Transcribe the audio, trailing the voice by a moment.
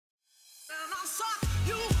suck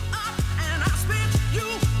you up and I'll spit you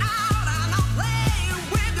out and I'll play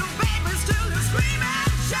with you, baby, still you scream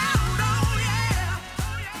and shout, oh yeah,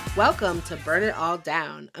 oh yeah. Welcome to Burn It All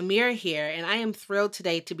Down. Amira here, and I am thrilled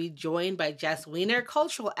today to be joined by Jess Weiner,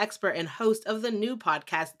 cultural expert and host of the new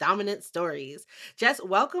podcast, Dominant Stories. Jess,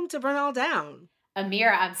 welcome to Burn It All Down.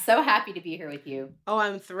 Amira, I'm so happy to be here with you. Oh,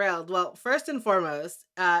 I'm thrilled. Well, first and foremost,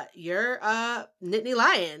 you're Nittany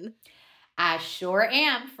Lion. I sure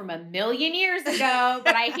am, from a million years ago,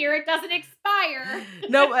 but I hear it doesn't expire.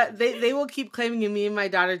 No, they will keep claiming, me and my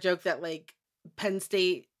daughter joke that like Penn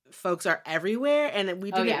State folks are everywhere, and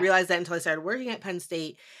we didn't realize that until I started working at Penn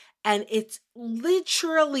State. And it's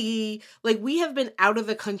literally like we have been out of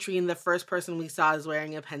the country and the first person we saw is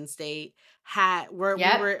wearing a Penn State hat.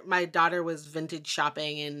 My daughter was vintage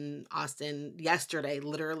shopping in Austin yesterday,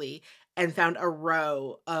 literally, and found a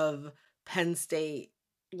row of Penn State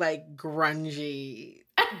like grungy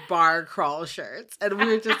bar crawl shirts. And we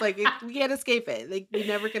were just like, we can't escape it. Like we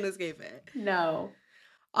never can escape it. No.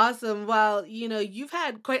 Awesome. Well, you've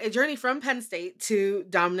had quite a journey from Penn State to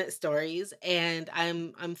Dominant Stories, and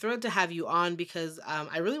I'm thrilled to have you on because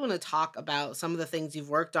I really want to talk about some of the things you've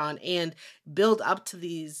worked on and build up to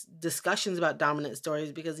these discussions about Dominant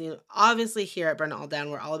Stories because, obviously here at Burn It All Down,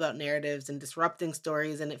 we're all about narratives and disrupting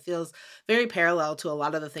stories, and it feels very parallel to a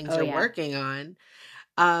lot of the things you're working on.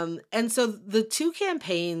 And so the two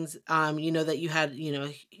campaigns, that you had,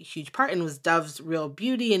 a huge part in was Dove's Real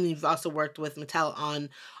Beauty. And you've also worked with Mattel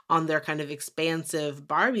on their kind of expansive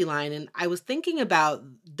Barbie line. And I was thinking about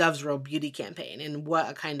Dove's Real Beauty campaign and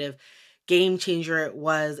what a kind of game changer it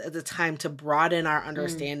was at the time to broaden our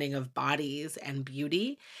understanding of bodies and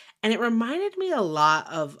beauty. And it reminded me a lot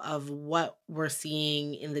of what we're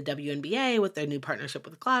seeing in the WNBA with their new partnership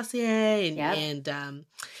with Glossier and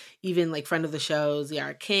even like friend of the show,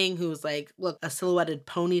 Ziara King, who was like, look, a silhouetted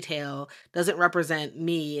ponytail doesn't represent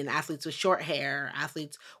me and athletes with short hair,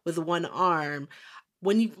 athletes with one arm.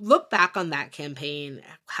 When you look back on that campaign,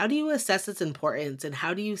 how do you assess its importance and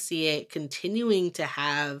how do you see it continuing to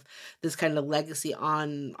have this kind of legacy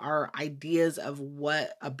on our ideas of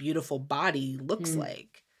what a beautiful body looks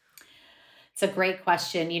like? It's a great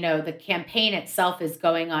question. The campaign itself is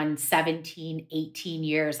going on 17, 18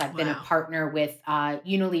 years. I've been a partner with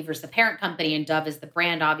Unilever's the parent company and Dove is the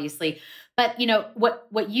brand, obviously. But,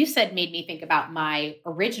 what you said made me think about my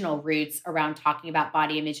original roots around talking about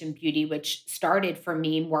body image and beauty, which started for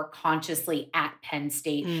me more consciously at Penn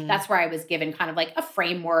State. That's where I was given kind of like a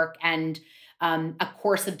framework and a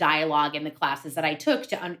course of dialogue in the classes that I took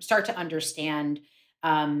to start to understand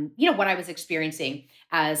what I was experiencing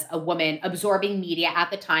as a woman absorbing media at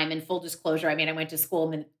the time. And full disclosure, I went to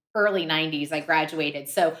school in the early 90s. I graduated.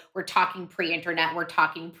 So we're talking pre-internet, we're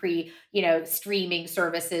talking streaming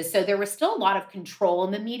services. So there was still a lot of control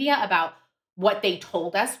in the media about what they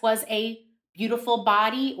told us was a beautiful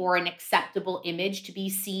body or an acceptable image to be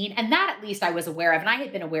seen. And that at least I was aware of. And I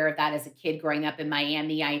had been aware of that as a kid growing up in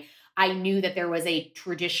Miami. I knew that there was a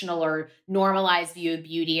traditional or normalized view of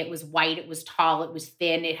beauty. It was white, it was tall, it was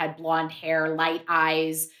thin, it had blonde hair, light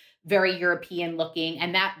eyes, very European looking.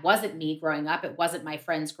 And that wasn't me growing up. It wasn't my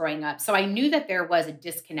friends growing up. So I knew that there was a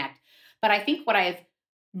disconnect. But I think what I've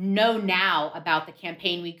known now about the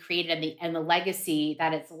campaign we created and the legacy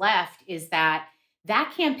that it's left is that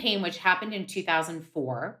campaign, which happened in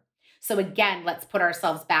 2004, so again, let's put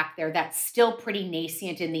ourselves back there. That's still pretty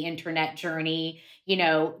nascent in the internet journey.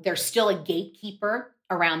 There's still a gatekeeper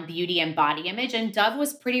around beauty and body image. And Dove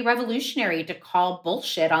was pretty revolutionary to call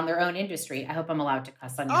bullshit on their own industry. I hope I'm allowed to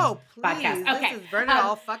cuss on your podcast. Okay. This is Burn It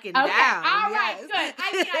All fucking down. All right, good.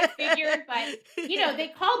 I figured, but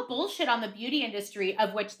they called bullshit on the beauty industry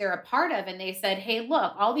of which they're a part of. And they said, hey,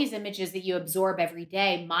 look, all these images that you absorb every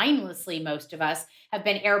day, mindlessly, most of us have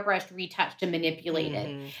been airbrushed, retouched, and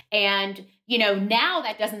manipulated. And, now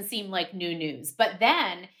that doesn't seem like new news. But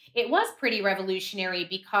then it was pretty revolutionary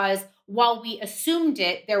because while we assumed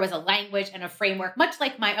it, there was a language and a framework, much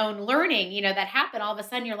like my own learning, that happened. All of a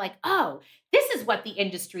sudden you're like, oh, this is what the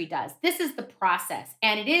industry does. This is the process.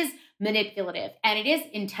 And it is manipulative and it is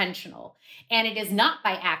intentional. And it is not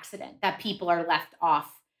by accident that people are left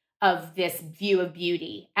off of this view of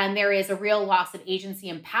beauty. And there is a real loss of agency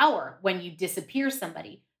and power when you disappear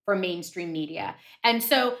somebody from mainstream media. And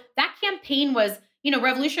so that campaign was,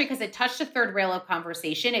 revolutionary because it touched a third rail of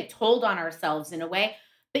conversation. It told on ourselves in a way.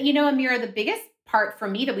 But, Amira, the biggest part for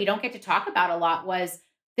me that we don't get to talk about a lot was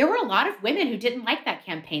there were a lot of women who didn't like that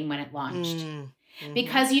campaign when it launched.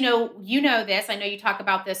 Because, this, I know you talk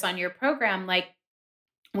about this on your program, like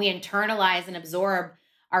we internalize and absorb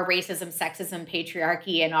our racism, sexism,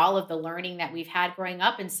 patriarchy, and all of the learning that we've had growing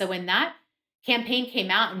up. And so when that campaign came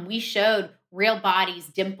out and we showed real bodies,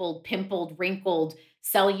 dimpled, pimpled, wrinkled,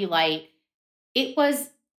 cellulite, it was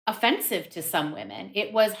offensive to some women.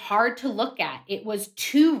 It was hard to look at. It was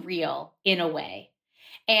too real in a way.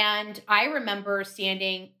 And I remember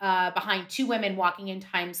standing behind two women walking in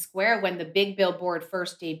Times Square when the big billboard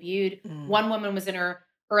first debuted. Mm. One woman was in her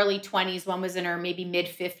early 20s, one was in her maybe mid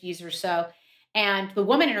 50s or so. And the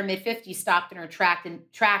woman in her mid 50s stopped in her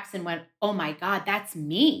tracks and went, "Oh my God, that's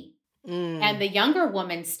me." And Mm. the younger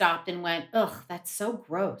woman stopped and went, "Ugh, that's so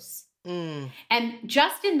gross." Mm. And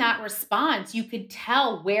just in that response, you could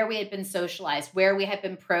tell where we had been socialized, where we had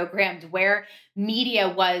been programmed, where media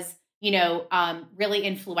was, really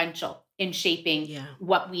influential in shaping Yeah.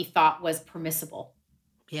 what we thought was permissible.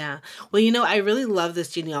 Yeah. Well, I really love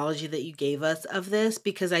this genealogy that you gave us of this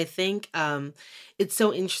because I think it's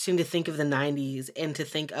so interesting to think of the 90s and to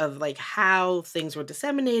think of like how things were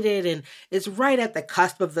disseminated. And it's right at the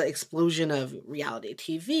cusp of the explosion of reality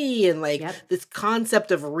TV. And like Yep. this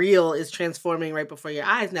concept of real is transforming right before your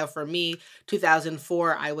eyes. Now, for me,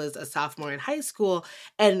 2004, I was a sophomore in high school.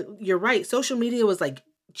 And you're right, social media was like,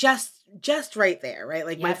 just right there, right?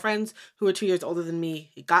 Like my Yep. friends who were 2 years older than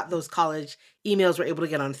me got those college emails, were able to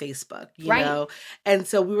get on Facebook, Right. And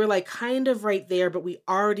so we were like kind of right there, but we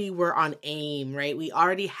already were on AIM, right? We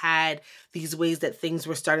already had these ways that things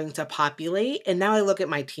were starting to populate. And now I look at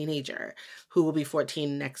my teenager who will be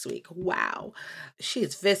 14 next week. Wow.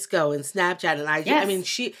 She's Visco and Snapchat and IG. I mean,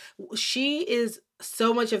 Yes. she is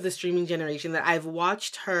so much of the streaming generation that I've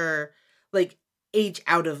watched her like age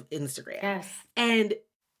out of Instagram. Yes. And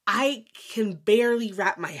I can barely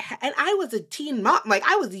wrap my head, and I was a teen mom, like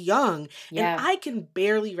I was young, and Yeah. I can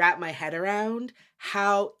barely wrap my head around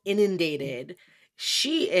how inundated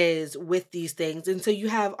she is with these things. And so you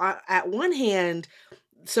have at one hand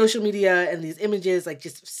social media and these images like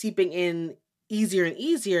just seeping in easier and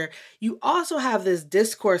easier. You also have this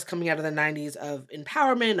discourse coming out of the 90s of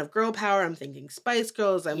empowerment, of girl power. I'm thinking Spice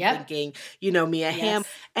Girls, I'm Yep. thinking, Mia Hamm, Yes.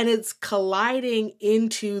 and it's colliding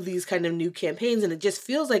into these kind of new campaigns. And it just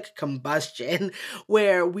feels like combustion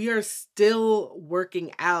where we are still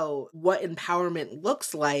working out what empowerment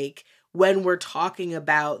looks like when we're talking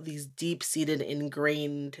about these deep-seated,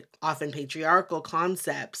 ingrained, often patriarchal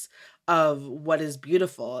concepts of what is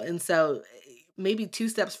beautiful. And so maybe two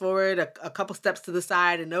steps forward, a couple steps to the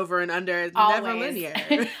side, and over and under. It's never Always. linear.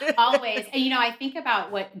 Always. And, I think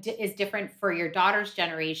about what is different for your daughter's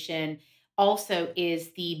generation also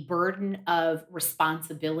is the burden of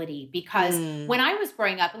responsibility. Because Mm, when I was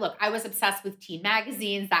growing up, look, I was obsessed with teen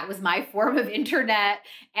magazines. That was my form of internet.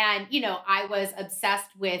 And, I was obsessed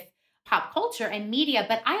with pop culture and media,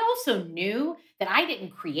 but I also knew that I didn't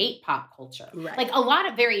create pop culture. Like right. a lot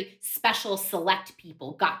of very special select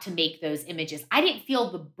people got to make those images. I didn't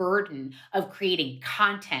feel the burden of creating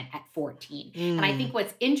content at 14. And I Mm, think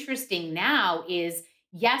what's interesting now is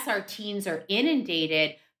yes, our teens are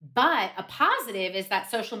inundated, but a positive is that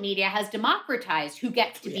social media has democratized who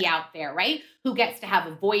gets to be yeah. out there, right? Who gets to have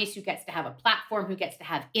a voice, who gets to have a platform, who gets to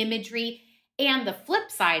have imagery. And the flip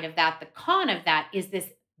side of that, the con of that is this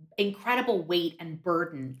incredible weight and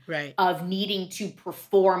burden Right. of needing to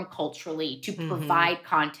perform culturally, to Hmm. provide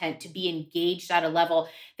content, to be engaged at a level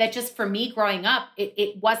that just for me growing up,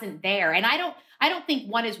 it wasn't there. And I don't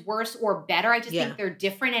think one is worse or better. I just Yeah. think they're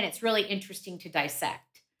different and it's really interesting to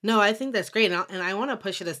dissect. No, I think that's great. And I want to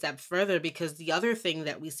push it a step further because the other thing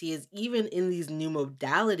that we see is even in these new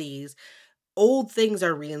modalities, old things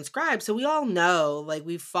are reinscribed. So we all know, like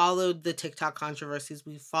we've followed the TikTok controversies,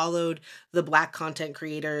 we've followed the Black content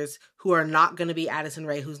creators who are not going to be Addison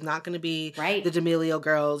Rae, who's not going to be the Right. D'Amelio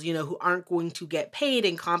girls, who aren't going to get paid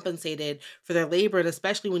and compensated for their labor. And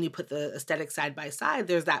especially when you put the aesthetic side by side,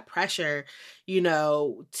 there's that pressure,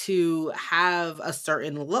 to have a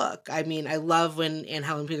certain look. I mean, I love when Anne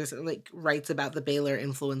Helen Peterson like writes about the Baylor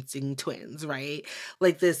influencing twins, right?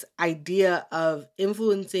 Like this idea of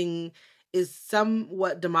influencing is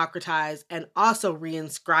somewhat democratized and also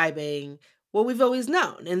reinscribing what we've always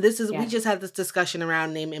known. And we Yes. just had this discussion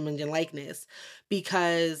around name, image, and likeness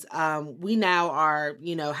because we now are,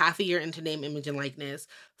 half a year into name, image, and likeness.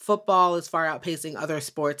 Football is far outpacing other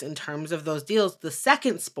sports in terms of those deals. The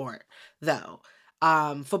second sport, though,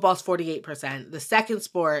 football's 48%. The second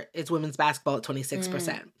sport is women's basketball at Mm,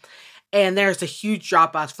 26%. And there's a huge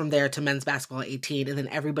drop off from there to men's basketball at 18. And then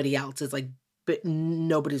everybody else is like, but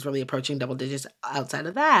nobody's really approaching double digits outside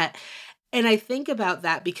of that. And I think about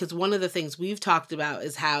that because one of the things we've talked about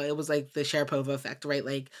is how it was like the Sharapova effect, right?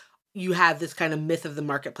 Like you have this kind of myth of the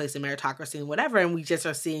marketplace and meritocracy and whatever, and we just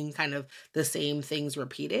are seeing kind of the same things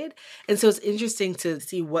repeated. And so it's interesting to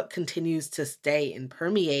see what continues to stay and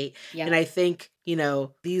permeate. And Yep. I think,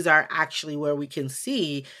 these are actually where we can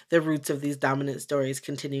see the roots of these dominant stories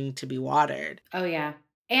continuing to be watered. Oh, yeah.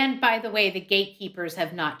 And by the way, the gatekeepers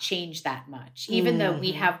have not changed that much. Even though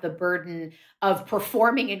we Hmm. have the burden of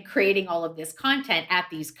performing and creating all of this content at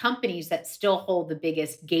these companies that still hold the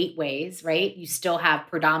biggest gateways, right? You still have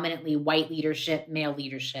predominantly white leadership, male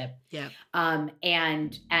leadership, Yeah. and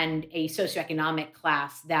a socioeconomic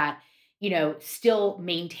class that still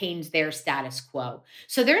maintains their status quo.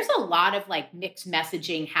 So there's a lot of like mixed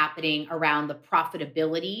messaging happening around the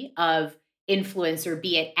profitability of influencer,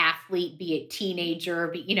 be it athlete, be it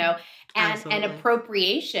teenager, and Absolutely.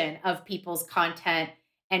 appropriation of people's content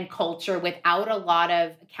and culture without a lot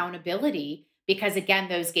of accountability. Because again,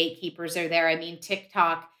 those gatekeepers are there. I mean,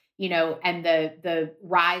 TikTok, and the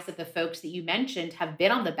rise of the folks that you mentioned have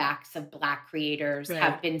been on the backs of Black creators, Right.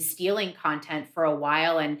 have been stealing content for a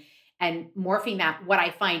while and morphing that. What I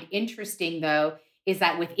find interesting though is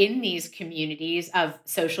that within these communities of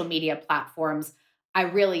social media platforms, I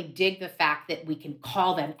really dig the fact that we can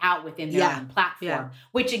call them out within their Yeah. own Yeah. platform,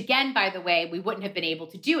 which again, by the way, we wouldn't have been able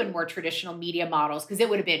to do in more traditional media models because it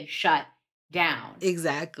would have been shut down.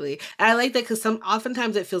 Exactly. And I like that because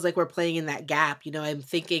oftentimes it feels like we're playing in that gap. I'm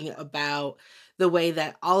thinking about the way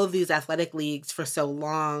that all of these athletic leagues for so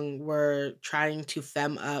long were trying to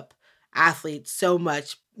fem up athletes so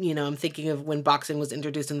much. I'm thinking of when boxing was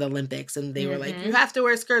introduced in the Olympics and they were like, you Hmm. have to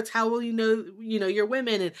wear skirts. How will you're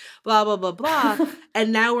women and blah, blah, blah, blah.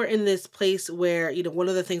 And now we're in this place where, one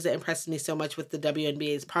of the things that impressed me so much with the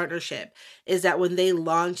WNBA's partnership is that when they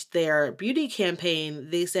launched their beauty campaign,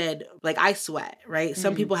 they said, like, I sweat, right?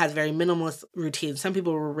 Some Mm. people had very minimalist routines. Some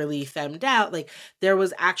people were really femmed out. Like, there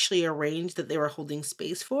was actually a range that they were holding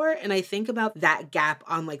space for. And I think about that gap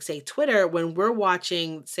on, like, say, Twitter, when we're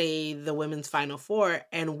watching, say, the women's Final Four,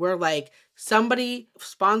 and we're like, somebody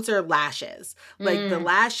sponsor lashes. Like, the Mm.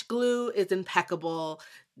 lash glue is impeccable.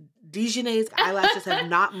 Dejanay's eyelashes have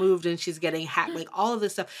not moved and she's getting hacked, like all of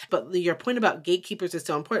this stuff. But your point about gatekeepers is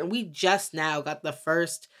so important. We just now got the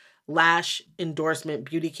first lash endorsement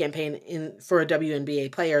beauty campaign in for a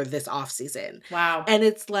WNBA player this offseason. Wow. And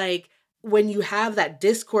it's like, when you have that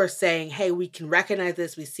discourse saying, hey, we can recognize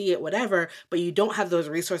this, we see it, whatever, but you don't have those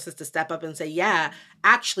resources to step up and say, yeah,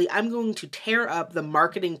 actually, I'm going to tear up the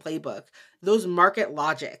marketing playbook, those market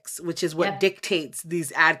logics, which is what Yep. dictates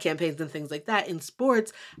these ad campaigns and things like that in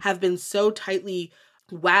sports, have been so tightly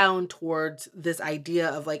wound towards this idea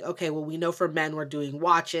of like, okay, well, we know for men we're doing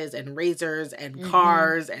watches and razors and Hmm.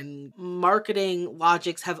 cars, and marketing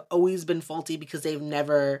logics have always been faulty because they've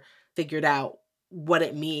never figured out what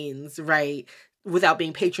it means, right? Without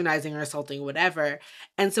being patronizing or assaulting, whatever.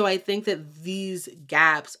 And so I think that these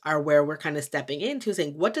gaps are where we're kind of stepping into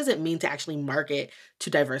saying, what does it mean to actually market to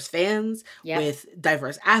diverse fans, Yep. with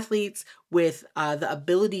diverse athletes, with the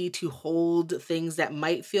ability to hold things that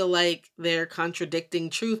might feel like they're contradicting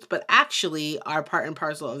truth, but actually are part and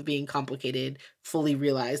parcel of being complicated, fully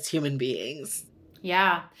realized human beings.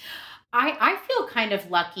 Yeah. I feel kind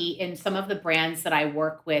of lucky in some of the brands that I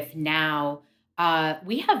work with now.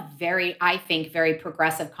 We have I think, very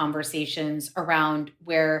progressive conversations around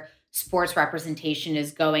where sports representation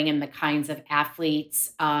is going and the kinds of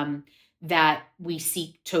athletes that we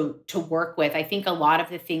seek to work with. I think a lot of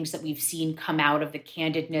the things that we've seen come out of the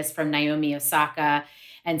candidness from Naomi Osaka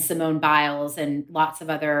and Simone Biles and lots of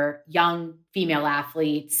other young female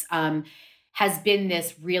athletes. Has been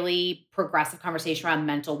this really progressive conversation around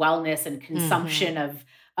mental wellness and Hmm. consumption of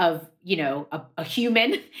a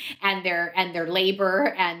human and their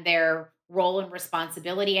labor and their role and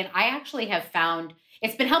responsibility. And I actually have found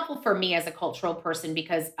it's been helpful for me as a cultural person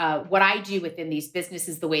because what I do within these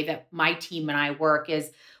businesses, the way that my team and I work,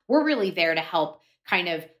 is we're really there to help kind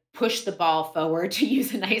of push the ball forward, to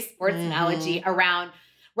use a nice sports analogy, Hmm. around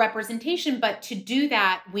representation. But to do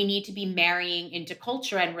that, we need to be marrying into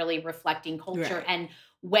culture and really reflecting culture. Right. And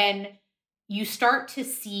when you start to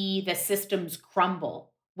see the systems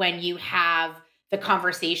crumble, when you have the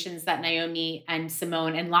conversations that Naomi and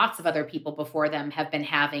Simone and lots of other people before them have been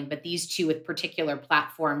having, but these two with particular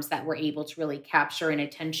platforms that were able to really capture an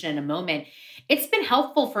attention in a moment, it's been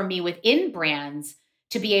helpful for me within brands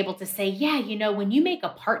to be able to say, yeah, when you make a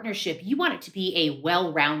partnership, you want it to be a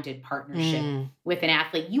well rounded partnership Mm. with an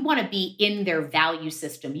athlete. You want to be in their value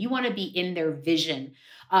system, you want to be in their vision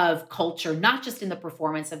of culture, not just in the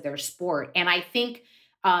performance of their sport. And I think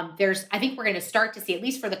I think we're going to start to see, at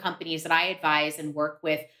least for the companies that I advise and work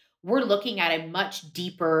with, we're looking at a much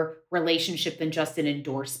deeper relationship than just an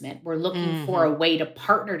endorsement. We're looking for a Mhm. way to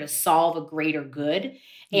partner to solve a greater good.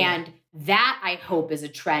 Yeah. And that I hope is a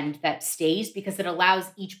trend that stays because it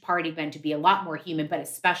allows each party then to be a lot more human, but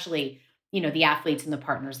especially, the athletes and the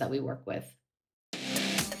partners that we work with.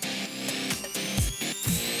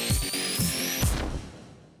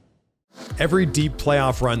 Every deep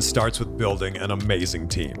playoff run starts with building an amazing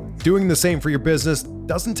team. Doing the same for your business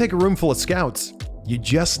doesn't take a room full of scouts. You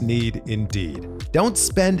just need Indeed. Don't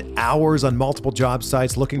spend hours on multiple job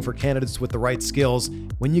sites looking for candidates with the right skills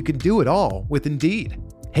when you can do it all with Indeed.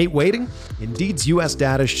 Hate waiting? Indeed's US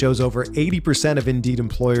data shows over 80% of Indeed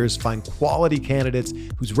employers find quality candidates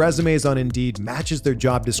whose resumes on Indeed matches their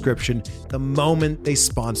job description the moment they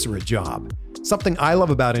sponsor a job. Something I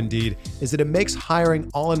love about Indeed is that it makes hiring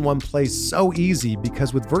all in one place so easy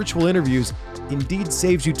because with virtual interviews, Indeed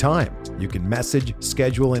saves you time. You can message,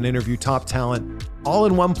 schedule, and interview top talent all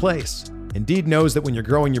in one place. Indeed knows that when you're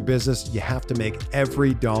growing your business, you have to make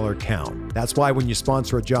every dollar count. That's why when you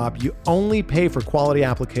sponsor a job, you only pay for quality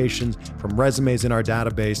applications from resumes in our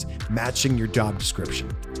database matching your job description.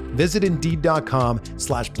 Visit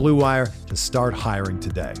Indeed.com/Blue Wire to start hiring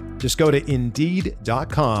today. Just go to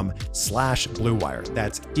Indeed.com/Blue Wire.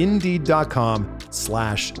 That's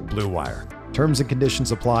Indeed.com/Blue Wire. Terms and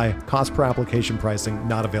conditions apply. Cost per application pricing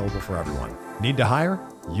not available for everyone. Need to hire?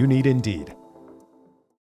 You need Indeed.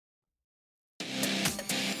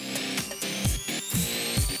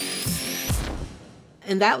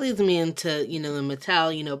 And that leads me into, the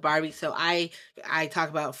Mattel, Barbie. So I talk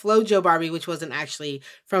about FloJo Barbie, which wasn't actually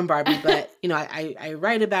from Barbie, but I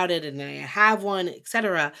write about it and I have one,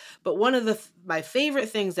 etc. But one of my favorite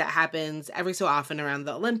things that happens every so often around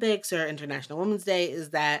the Olympics or International Women's Day is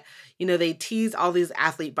that they tease all these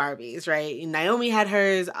athlete Barbies, right? Naomi had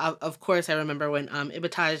hers. Of course, I remember when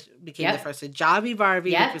Ibotage became the Yep. first hijabi Barbie,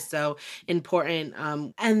 which Yep. was so important.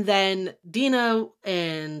 And then Dina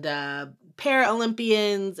and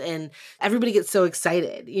Paralympians and everybody gets so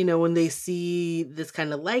excited, when they see this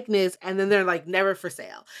kind of likeness, and then they're like never for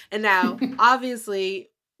sale. And now, obviously,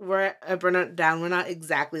 we're not down. We're not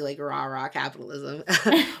exactly like rah capitalism,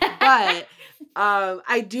 but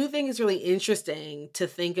I do think it's really interesting to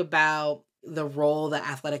think about the role that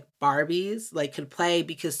athletic Barbies like could play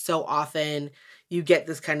because so often you get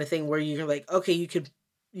this kind of thing where you're like, okay, you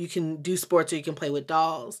can do sports or you can play with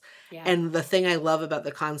dolls. Yeah. And the thing I love about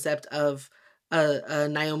the concept of a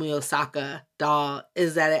Naomi Osaka doll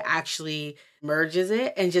is that it actually merges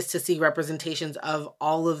it, and just to see representations of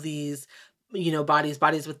all of these, bodies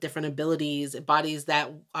with different abilities, bodies that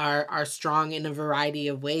are strong in a variety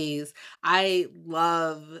of ways. I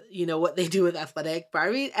love, what they do with athletic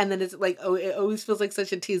Barbie. And then it's like, oh, it always feels like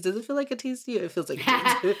such a tease. Does it feel like a tease to you? It feels like a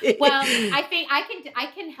tease to me. Well, I think I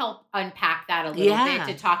can help unpack that a little Yeah.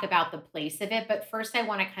 bit to talk about the place of it. But first, I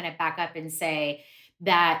want to kind of back up and say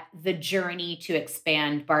that the journey to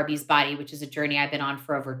expand Barbie's Body, which is a journey I've been on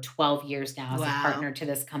for over 12 years now as a Wow. partner to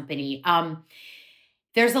this company,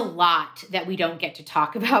 there's a lot that we don't get to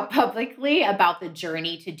talk about publicly about the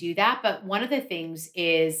journey to do that. But one of the things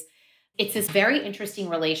is it's this very interesting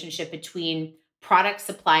relationship between product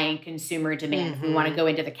supply and consumer demand. If we want to Mhm. go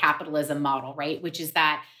into the capitalism model, right? Which is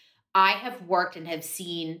that I have worked and have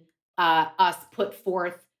seen us put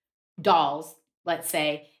forth dolls, let's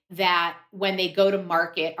say, that when they go to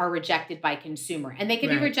market are rejected by consumer. And they can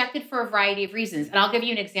be Right. rejected for a variety of reasons. And I'll give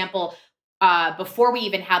you an example. Before we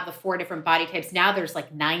even had the 4 different body types, now there's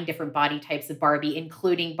like 9 different body types of Barbie,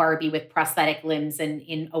 including Barbie with prosthetic limbs and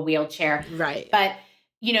in a wheelchair. Right. But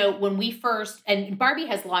when we first, and Barbie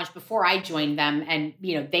has launched before I joined them, and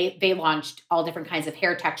they launched all different kinds of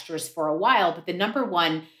hair textures for a while, but the number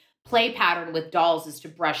one play pattern with dolls is to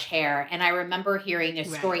brush hair. And I remember hearing a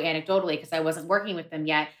story anecdotally, because I wasn't working with them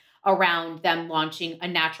yet, around them launching a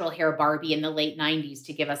natural hair Barbie in the late 90s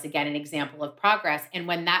to give us again an example of progress. And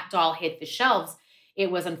when that doll hit the shelves,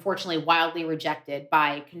 it was unfortunately wildly rejected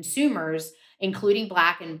by consumers, including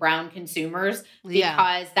Black and brown consumers, Yeah.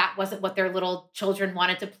 because that wasn't what their little children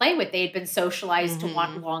wanted to play with. They had been socialized to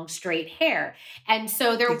want Mhm. long, straight hair. And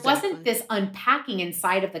so there Exactly. wasn't this unpacking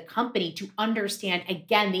inside of the company to understand,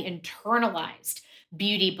 again, the internalized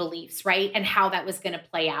beauty beliefs, right? And how that was going to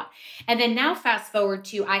play out. And then now fast forward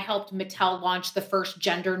to, I helped Mattel launch the first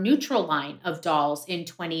gender neutral line of dolls in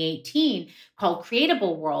 2018 called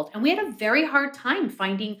Creatable World. And we had a very hard time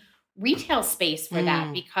finding retail space for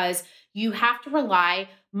that because you have to rely,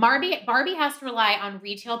 Barbie has to rely on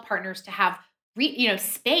retail partners to have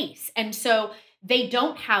space. And so they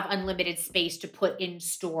don't have unlimited space to put in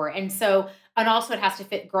store. And so And also it has to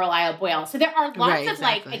fit girl aisle, boy aisle. So there are lots of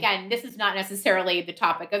exactly. like, again, this is not necessarily the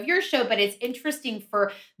topic of your show, but it's interesting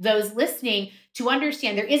for those listening to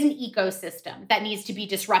understand there is an ecosystem that needs to be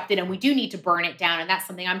disrupted, and we do need to burn it down. And that's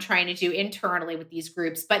something I'm trying to do internally with these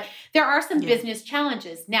groups. But there are some business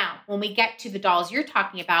challenges. Now, when we get to the dolls you're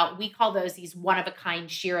talking about, we call those these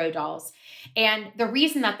one-of-a-kind Shiro dolls. And the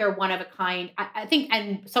reason that they're one of a kind, I think,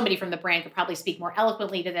 and somebody from the brand could probably speak more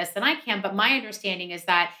eloquently to this than I can, but my understanding is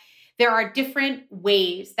that there are different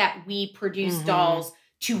ways that we produce dolls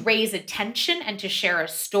to raise attention and to share a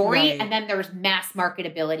story. Right. And then there's mass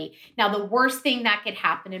marketability. Now, the worst thing that could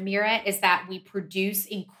happen, Amira, is that we produce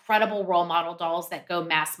incredible role model dolls that go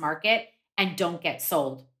mass market and don't get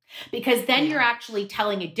sold. Because then you're actually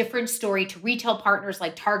telling a different story to retail partners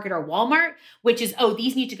like Target or Walmart, which is, oh,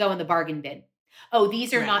 these need to go in the bargain bin. Oh,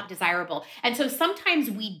 these are not desirable. And so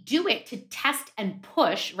sometimes we do it to test and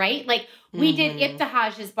push, right? Like we did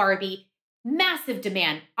Ibtihaj's Barbie, massive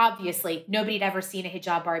demand. Obviously, nobody had ever seen a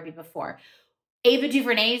hijab Barbie before. Ava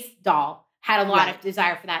DuVernay's doll had a lot of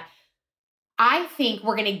desire for that. I think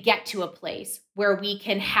we're going to get to a place where we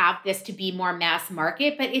can have this to be more mass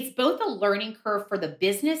market, but it's both a learning curve for the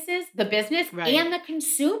business and the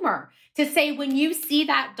consumer to say, when you see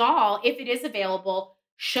that doll, if it is available,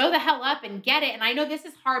 show the hell up and get it. And I know this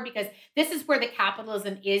is hard because this is where the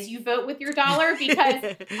capitalism is. You vote with your dollar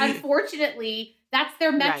because unfortunately that's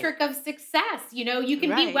their metric of success. You know, you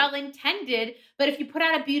can be well-intended, but if you put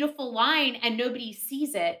out a beautiful line and nobody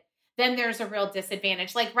sees it, then there's a real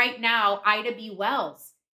disadvantage. Like right now, Ida B.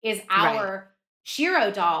 Wells is our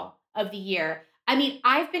Shiro doll of the year. I mean,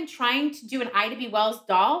 I've been trying to do an Ida B. Wells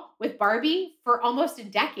doll with Barbie for almost a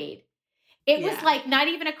decade. It was like not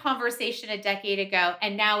even a conversation a decade ago,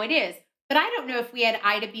 and now it is. But I don't know if we had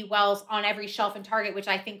Ida B. Wells on every shelf in Target, which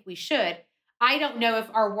I think we should. I don't know if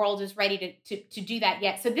our world is ready to do that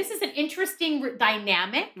yet. So this is an interesting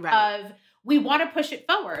dynamic of we want to push it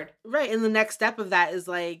forward. Right. And the next step of that is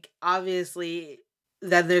like, obviously,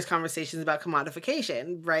 then there's conversations about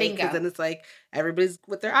commodification, right? Because then it's like everybody's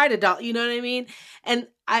with their Ida doll, you know what I mean? And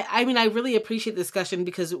I mean, I really appreciate the discussion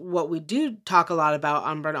because what we do talk a lot about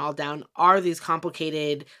on Burn It All Down are these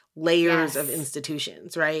complicated layers of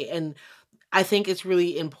institutions, right? And I think it's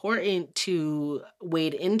really important to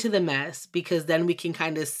wade into the mess because then we can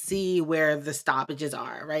kind of see where the stoppages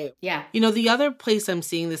are, right? Yeah. You know, the other place I'm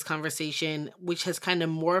seeing this conversation, which has kind of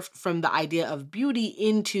morphed from the idea of beauty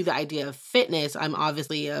into the idea of fitness. I'm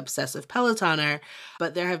obviously an obsessive Pelotoner,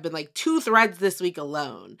 but there have been like 2 threads this week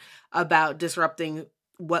alone about disrupting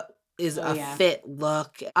what is a fit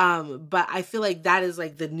look. But I feel like that is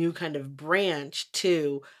like the new kind of branch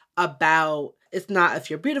too about it's not if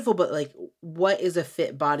you're beautiful, but like what is a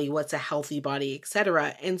fit body, what's a healthy body,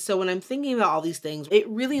 etc. And so when I'm thinking about all these things, it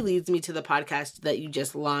really leads me to the podcast that you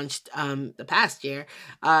just launched the past year,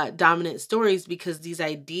 Dominant Stories, because these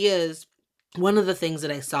ideas, one of the things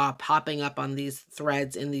that I saw popping up on these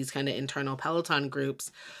threads in these kind of internal Peloton groups,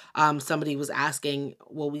 somebody was asking,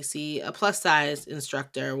 will we see a plus size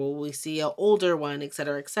instructor? Will we see an older one, et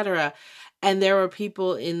cetera, et cetera? And there were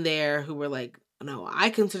people in there who were like, no, I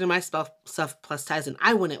consider myself plus size and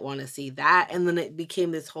I wouldn't want to see that. And then it became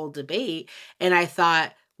this whole debate. And I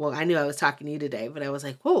thought, well, I knew I was talking to you today, but I was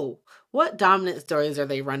like, whoa, what dominant stories are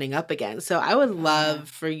they running up against? So I would love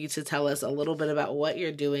for you to tell us a little bit about what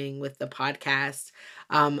you're doing with the podcast,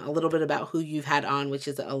 a little bit about who you've had on, which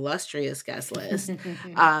is an illustrious guest list,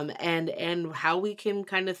 and how we can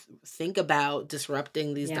kind of think about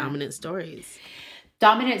disrupting these dominant stories.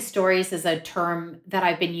 Dominant stories is a term that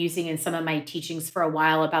I've been using in some of my teachings for a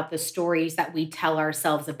while about the stories that we tell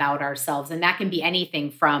ourselves about ourselves. And that can be anything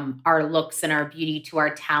from our looks and our beauty to our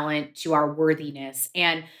talent to our worthiness.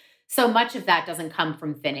 And so much of that doesn't come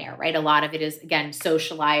from thin air, right? A lot of it is, again,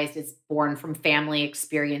 socialized. It's born from family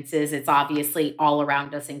experiences. It's obviously all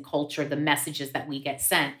around us in culture, the messages that we get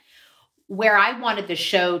sent. Where I wanted the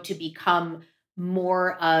show to become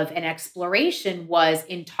more of an exploration was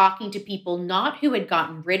in talking to people not who had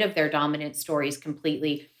gotten rid of their dominant stories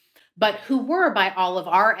completely, but who were, by all of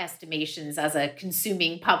our estimations as a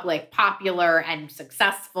consuming public, popular and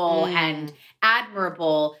successful and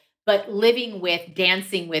admirable, but living with,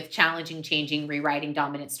 dancing with, challenging, changing, rewriting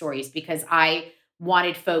dominant stories, because I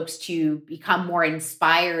wanted folks to become more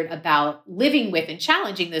inspired about living with and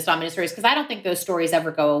challenging those dominant stories, because I don't think those stories ever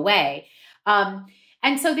go away.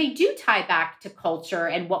 And so they do tie back to culture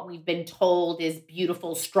and what we've been told is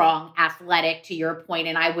beautiful, strong, athletic, to your point.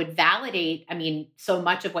 And I would validate, I mean, so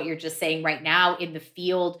much of what you're just saying right now in the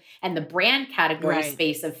field and the brand category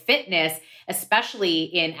space of fitness, especially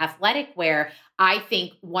in athletic wear. I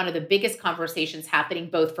think one of the biggest conversations happening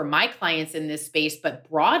both for my clients in this space, but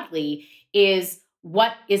broadly, is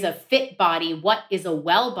what is a fit body, what is a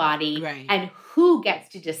well body, Right. and who gets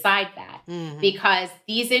to decide that. Mm-hmm. Because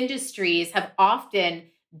these industries have often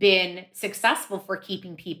been successful for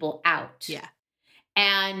keeping people out. Yeah.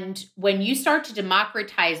 And when you start to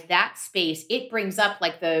democratize that space, it brings up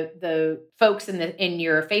like the folks in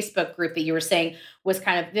your Facebook group that you were saying was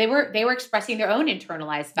kind of they were expressing their own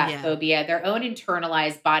internalized fat phobia, their own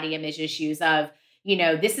internalized body image issues of,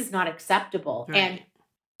 this is not acceptable. Right. And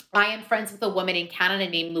I am friends with a woman in Canada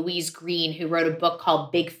named Louise Green who wrote a book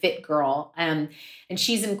called Big Fit Girl. And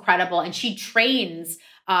she's incredible. And she trains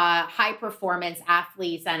high performance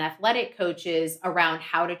athletes and athletic coaches around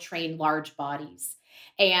how to train large bodies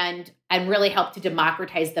and really help to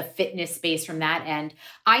democratize the fitness space from that end.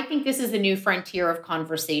 I think this is the new frontier of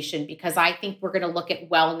conversation because I think we're going to look at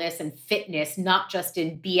wellness and fitness, not just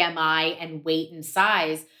in BMI and weight and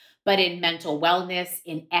size, but in mental wellness,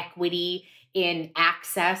 in equity, in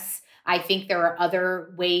access. I think there are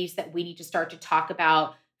other ways that we need to start to talk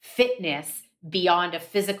about fitness beyond a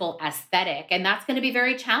physical aesthetic. And that's going to be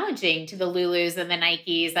very challenging to the Lulus and the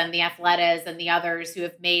Nikes and the Atletas and the others who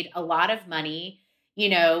have made a lot of money,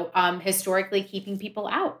 historically keeping people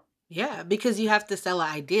out. Yeah, because you have to sell an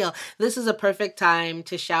ideal. This is a perfect time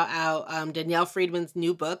to shout out Danielle Friedman's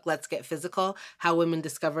new book, Let's Get Physical, How Women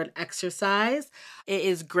Discovered Exercise. It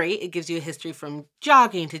is great. It gives you a history from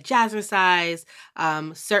jogging to jazzercise.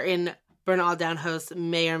 Certain Burn It All Down hosts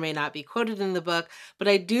may or may not be quoted in the book, but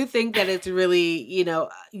I do think that it's really,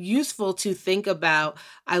 useful to think about.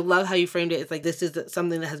 I love how you framed it. It's like this is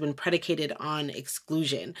something that has been predicated on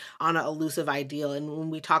exclusion, on an elusive ideal. And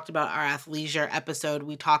when we talked about our athleisure episode,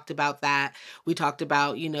 we talked about that. We talked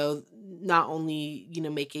about, not only,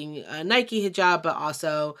 making a Nike hijab, but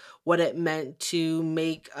also what it meant to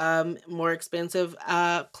make more expensive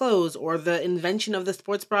clothes or the invention of the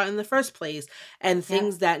sports bra in the first place and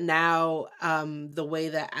things that now the way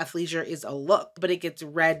that athleisure is a look, but it gets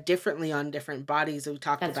read differently on different bodies. We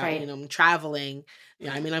talked about, right. I'm traveling.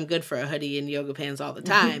 I'm good for a hoodie and yoga pants all the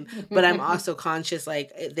time, but I'm also conscious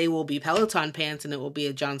like they will be Peloton pants and it will be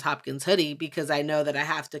a Johns Hopkins hoodie because I know that I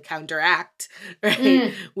have to counteract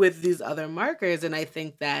with these other markers. And I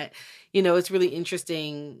think that, it's really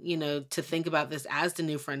interesting, to think about this as the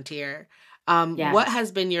new frontier. What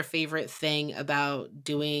has been your favorite thing about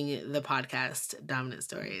doing the podcast Dominant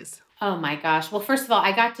Stories? Oh my gosh. Well, first of all,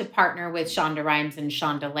 I got to partner with Shonda Rhimes and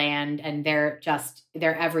Shonda Land, and they're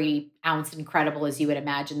every ounce incredible as you would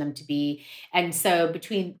imagine them to be. And so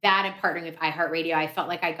between that and partnering with iHeartRadio, I felt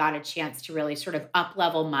like I got a chance to really sort of up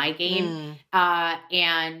level my game.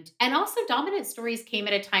 And also Dominant Stories came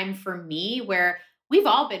at a time for me where we've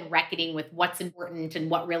all been reckoning with what's important and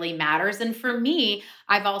what really matters. And for me,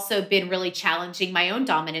 I've also been really challenging my own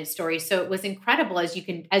dominant story. So it was incredible, as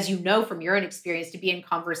you know from your own experience, to be in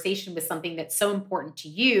conversation with something that's so important to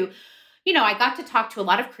you. I got to talk to a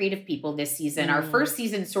lot of creative people this season. Our first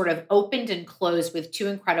season sort of opened and closed with two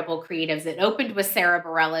incredible creatives. It opened with Sarah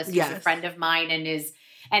Bareilles, who's a friend of mine and is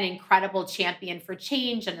an incredible champion for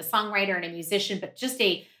change and a songwriter and a musician, but just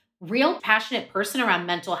a real passionate person around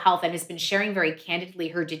mental health and has been sharing very candidly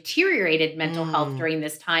her deteriorated mental health during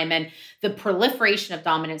this time and the proliferation of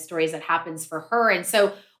dominant stories that happens for her. And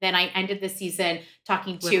so then I ended the season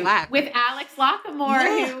talking with Alex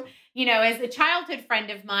Lacamoire, who, is a childhood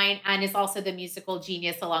friend of mine and is also the musical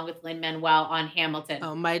genius along with Lin-Manuel on Hamilton.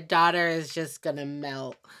 Oh, my daughter is just going to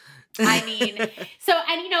melt. I mean,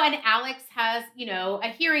 and Alex has, a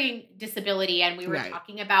hearing disability, and we were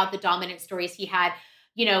talking about the dominant stories he had,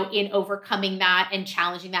 in overcoming that and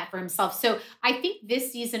challenging that for himself. So I think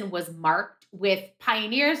this season was marked with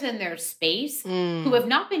pioneers in their space who have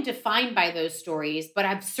not been defined by those stories, but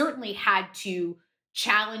I've certainly had to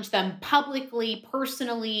challenge them publicly,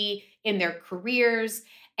 personally, in their careers.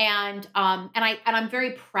 And I'm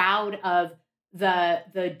very proud of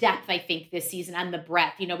the depth, I think, this season and the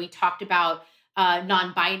breadth. We talked about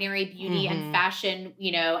non-binary beauty and fashion,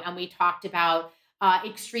 and we talked about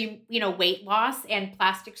extreme, weight loss and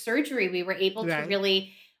plastic surgery. We were able to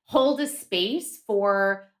really hold a space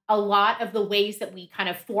for a lot of the ways that we kind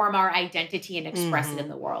of form our identity and express it in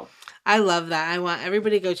the world. I love that. I want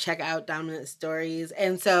everybody to go check out Dominant Stories.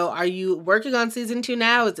 And so are you working on season 2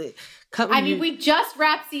 now? Is it coming? We just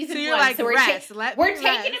wrapped season 1. Like, so we're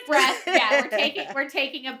taking a breath. Yeah, we're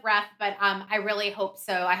taking a breath, but I really hope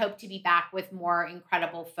so. I hope to be back with more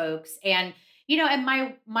incredible folks. And and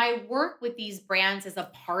my work with these brands is a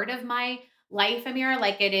part of my life, Amira.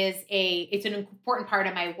 Like it's an important part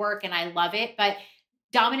of my work and I love it. But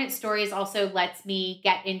Dominant Stories also lets me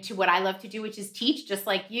get into what I love to do, which is teach, just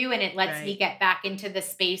like you. And it lets me get back into the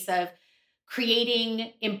space of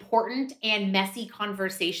creating important and messy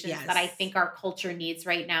conversations that I think our culture needs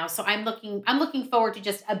right now. So I'm looking forward to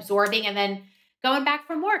just absorbing and then going back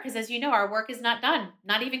for more, because as you know, our work is not done,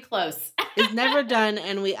 not even close. It's never done,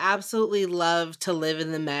 and we absolutely love to live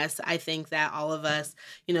in the mess. I think that all of us,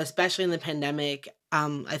 especially in the pandemic,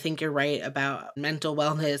 I think you're right about mental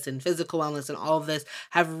wellness and physical wellness, and all of this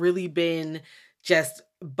have really been just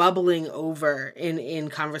bubbling over in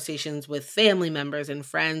conversations with family members and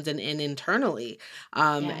friends and internally.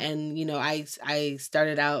 And I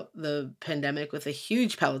started out the pandemic with a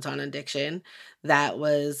huge Peloton addiction that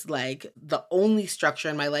was like the only structure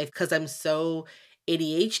in my life, because I'm so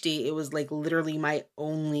ADHD. It was like literally my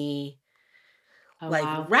only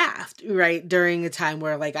raft, right? During a time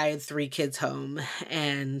where like I had 3 kids home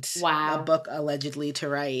and a book allegedly to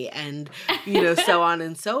write, and so on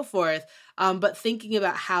and so forth. But thinking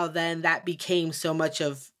about how then that became so much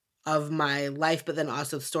of my life, but then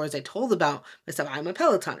also the stories I told about myself. I'm a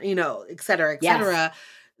Peloton, et cetera, et cetera. Yes.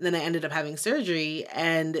 Then I ended up having surgery,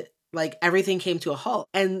 and like everything came to a halt.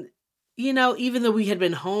 And even though we had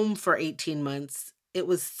been home for 18 months, it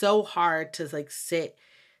was so hard to like sit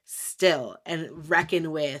still and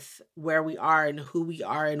reckon with where we are and who we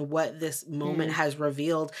are and what this moment has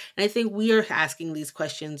revealed. And I think we are asking these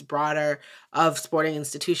questions broader of sporting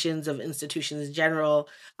institutions, of institutions in general.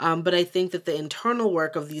 But I think that the internal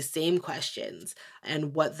work of these same questions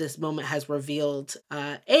and what this moment has revealed,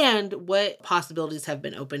 and what possibilities have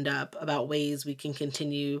been opened up about ways we can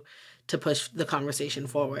continue to push the conversation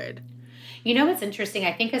forward. What's interesting,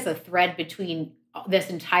 I think as a thread between this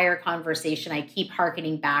entire conversation, I keep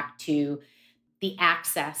hearkening back to the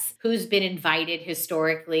access, who's been invited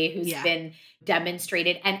historically, who's been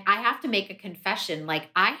demonstrated. And I have to make a confession, like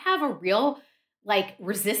I have a real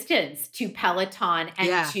resistance to Peloton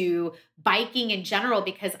and to biking in general,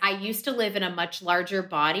 because I used to live in a much larger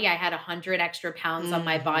body. I had 100 extra pounds on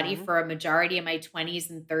my body for a majority of my 20s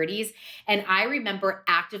and 30s. And I remember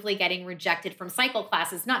actively getting rejected from cycle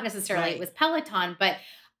classes, not necessarily it was Peloton, but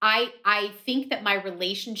I think that my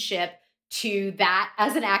relationship to that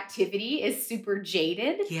as an activity is super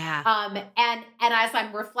jaded. And as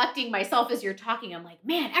I'm reflecting myself as you're talking, I'm like,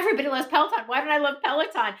 man, everybody loves Peloton. Why don't I love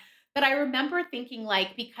Peloton? But I remember thinking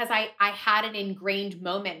because I had an ingrained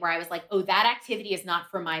moment where I was like, oh, that activity is not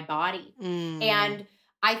for my body. And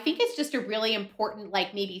I think it's just a really important,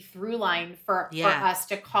 maybe through line for us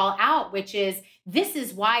to call out, which is, this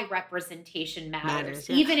is why representation matters.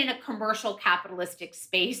 Even in a commercial capitalistic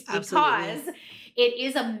space, because it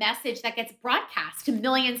is a message that gets broadcast to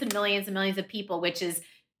millions and millions and millions of people, which is,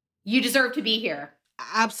 you deserve to be here.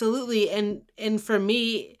 Absolutely. And for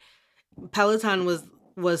me, Peloton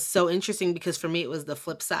was so interesting because for me, it was the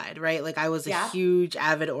flip side, right? Like I was a huge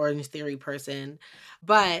avid Orange Theory person,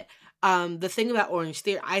 but the thing about Orange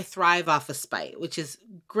Theory, I thrive off of spite, which is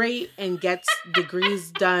great and gets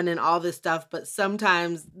degrees done and all this stuff, but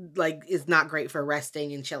sometimes is not great for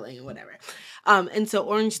resting and chilling and whatever. And so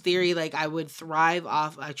Orange Theory, I would thrive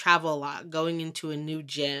off, I travel a lot, going into a new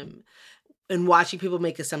gym and watching people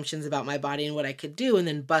make assumptions about my body and what I could do, and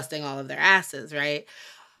then busting all of their asses, right?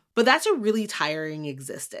 But that's a really tiring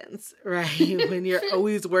existence, right? When you're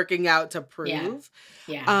always working out to prove.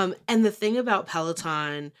 And the thing about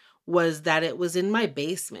Peloton was that it was in my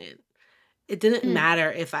basement. It didn't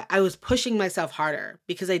matter if I was pushing myself harder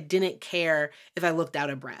because I didn't care if I looked out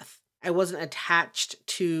of breath. I wasn't attached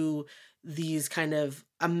to these kind of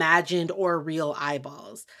imagined or real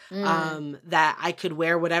eyeballs that I could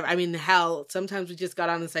wear whatever. I mean, hell, sometimes we just got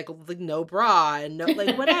on the cycle with no bra and no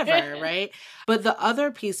whatever, right? But the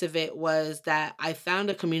other piece of it was that I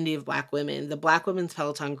found a community of Black women. The Black Women's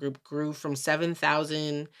Peloton group grew from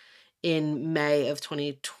 7,000 in May of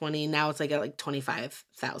 2020. Now it's at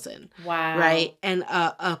 25,000. Wow. Right? And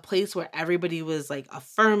a place where everybody was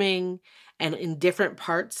affirming and in different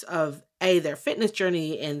parts of their fitness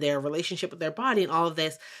journey and their relationship with their body and all of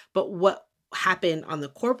this. But what happened on the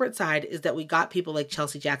corporate side is that we got people like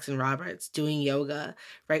Chelsea Jackson Roberts doing yoga,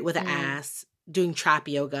 right? With an ass, doing trap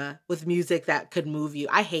yoga with music that could move you.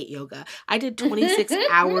 I hate yoga. I did 26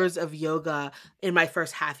 hours of yoga in my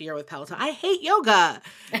first half year with Peloton. I hate yoga,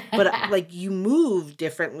 but you move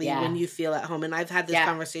differently when you feel at home. And I've had this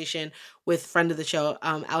conversation with friend of the show,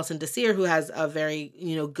 Alison Desir, who has a very,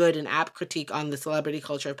 good and apt critique on the celebrity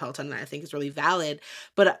culture of Peloton, and I think is really valid.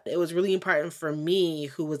 But it was really important for me,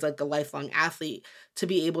 who was a lifelong athlete, to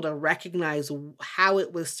be able to recognize how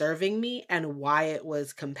it was serving me and why it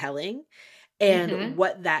was compelling. and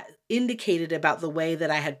what that indicated about the way that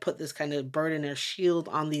I had put this kind of burden or shield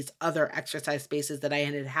on these other exercise spaces that I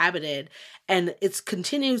had inhabited. And it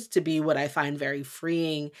continues to be what I find very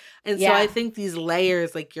freeing. And so I think these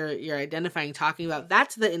layers, like you're identifying, talking about,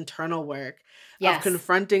 that's the internal work of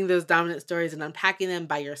confronting those dominant stories and unpacking them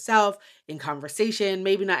by yourself in conversation.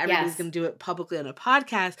 Maybe not everybody's going to do it publicly on a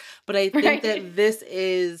podcast, but I think that this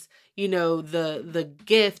is, you know, the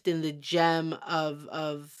gift and the gem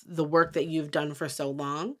of the work that you've done for so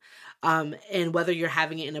long. And whether you're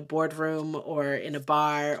having it in a boardroom or in a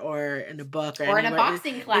bar or in a book or in a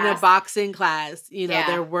boxing class. In a boxing class, you know,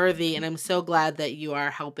 they're worthy. And I'm so glad that you are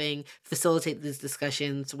helping facilitate these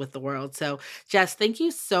discussions with the world. So Jess, thank you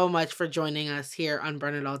so much for joining us here on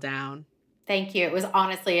Burn It All Down. Thank you. It was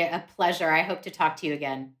honestly a pleasure. I hope to talk to you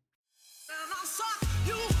again.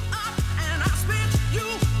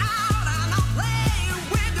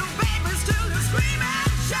 Screaming.